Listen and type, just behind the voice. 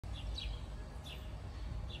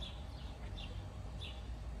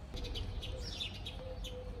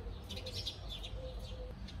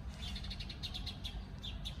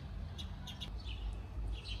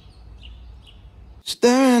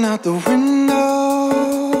Staring out the window,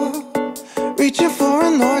 reaching for a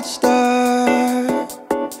North Star,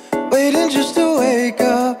 waiting just to wake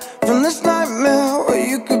up from this nightmare where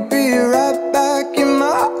you could be right back in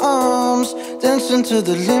my arms, dancing to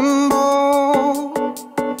the limbo,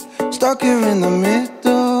 stuck here in the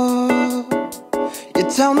middle. You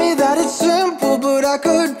tell me that it's simple, but I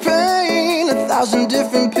could paint 1,000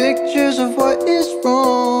 different pictures of what is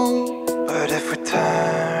wrong. But if we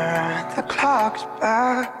turn the clocks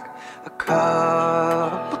back a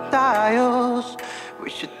couple dials, we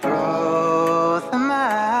should throw them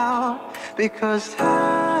out, because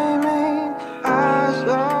time ain't ours,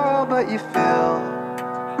 oh, but you fill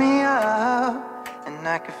me up, and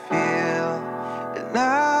I can feel it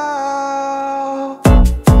now.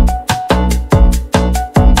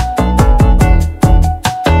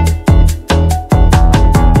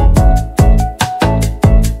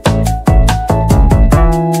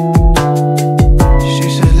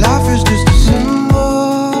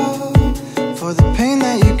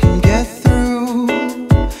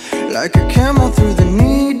 Like a camel through the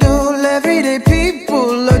needle, everyday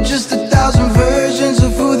people are just 1,000 versions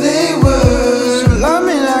of who they were. So love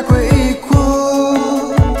me like we're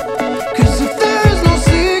equal, 'cause if there is no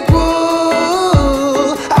sequel,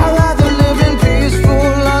 I'd rather live in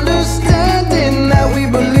peaceful understanding that we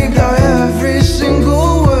believed our every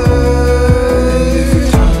single word. If we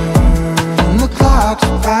turn the clocks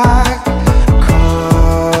back a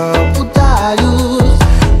couple dials,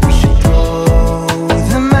 we should throw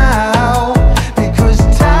them out, because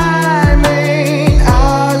time ain't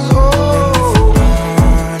ours, oh.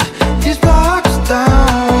 Burn these blocks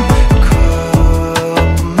down a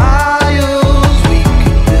couple miles, we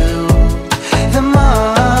could build them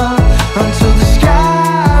up until the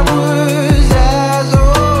sky was as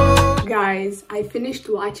old. Guys, I finished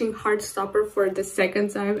watching Heartstopper for the second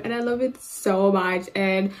time and I love it so much,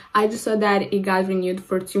 and I just saw that it got renewed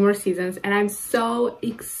for 2 more seasons and I'm so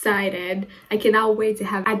excited. I cannot wait to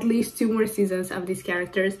have at least 2 more seasons of these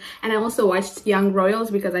characters. And I also watched Young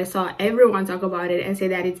Royals because I saw everyone talk about it and say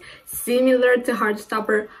that it's similar to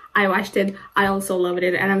Heartstopper. I watched it, I also loved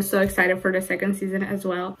it, and I'm so excited for the second season as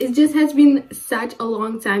well. It just has been such a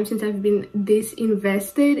long time since I've been this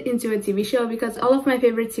invested into a TV show, because all of my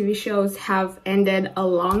favorite TV shows have ended a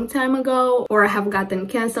long time ago or have gotten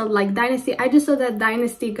cancelled, like Dynasty. I just saw that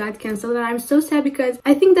Dynasty got cancelled and I'm so sad, because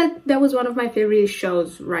I think that that was one of my favorite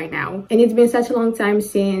shows right now. And it's been such a long time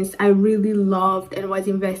since I really loved and was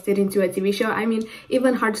invested into a TV show. I mean,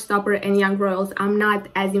 even Heartstopper and Young Royals, I'm not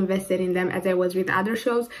as invested in them as I was with other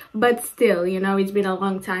shows, but still, you know, it's been a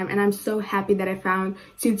long time and I'm so happy that I found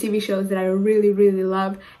 2 TV shows that I really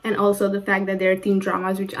love, and also the fact that they're teen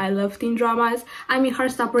dramas, which I love teen dramas. I mean,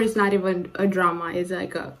 Heartstopper is not even a drama, it's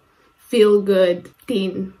like a feel-good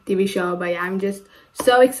teen TV show, but yeah, I'm just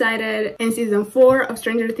so excited. And season 4 of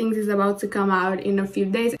Stranger Things is about to come out in a few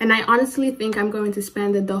days, and I honestly think I'm going to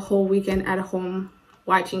spend the whole weekend at home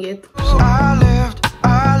watching it. I lived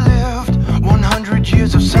 100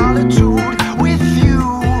 years of solitude with you,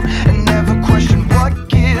 and never questioned what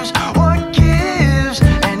gives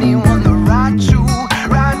anyone the right to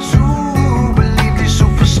believe these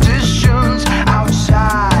superstitions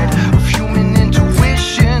outside of human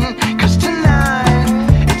intuition. 'Cause tonight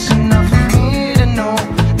it's enough for me to know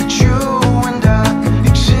that you and I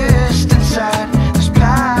exist inside this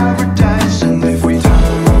paradise. And if we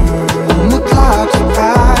turn the clocks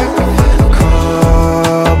back a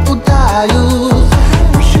couple dials,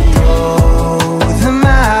 we should throw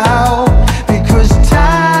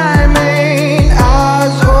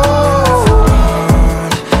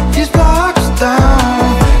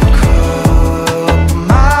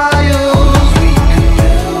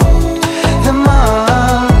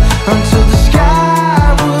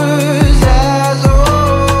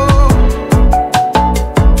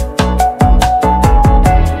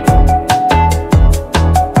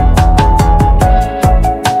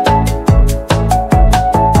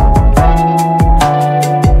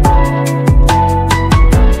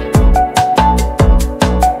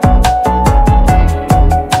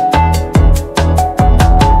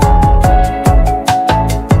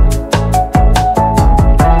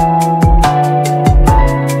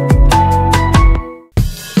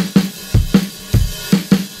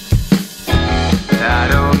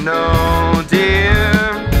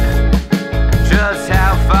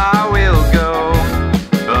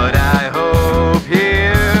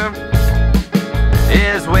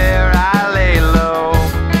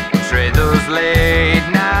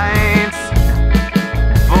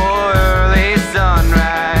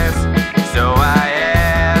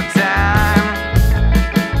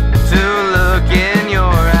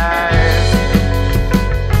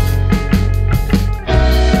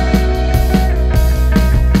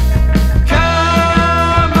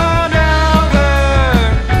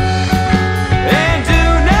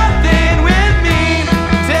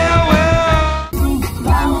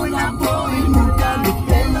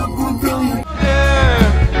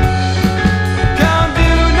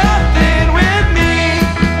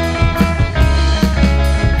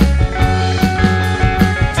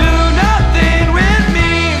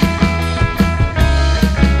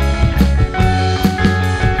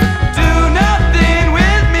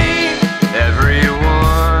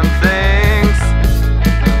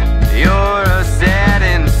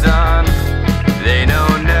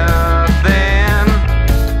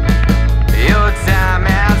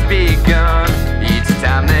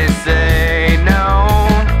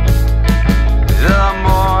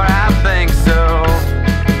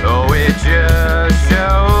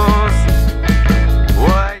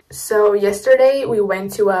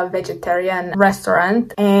went to a vegetarian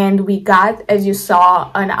restaurant and we got, as you saw,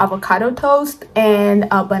 an avocado toast and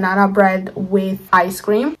a banana bread with ice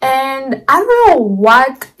cream. And I don't know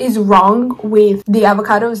what is wrong with the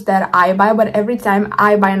avocados that I buy, but every time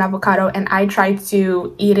I buy an avocado and I try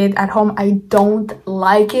to eat it at home, I don't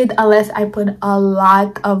like it unless I put a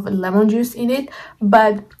lot of lemon juice in it.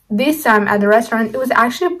 But this time at the restaurant, it was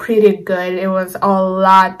actually pretty good. It was a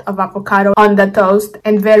lot of avocado on the toast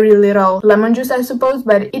and very little lemon juice, I suppose,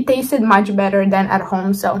 but it tasted much better than at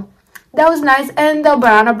home, so that was nice. And the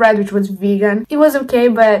banana bread, which was vegan, it was okay,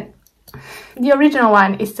 but the original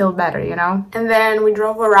one is still better, you know. And then we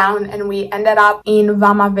drove around and we ended up in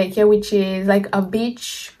Vama Veche, which is like a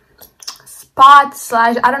beach spot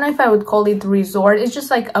slash, I don't know if I would call it resort. It's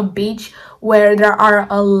just like a beach where there are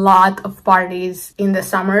a lot of parties in the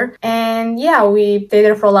summer. And yeah, we stayed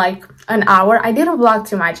there for like an hour. I didn't vlog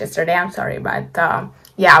too much yesterday, I'm sorry, but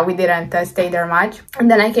yeah, we didn't stay there much.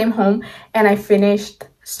 And then I came home and I finished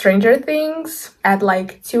Stranger Things at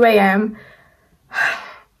like 2 a.m.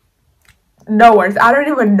 No words. I don't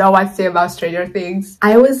even know what to say about Stranger Things.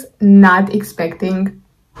 I was not expecting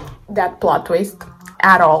that plot twist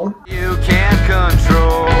at all. You can't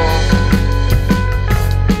control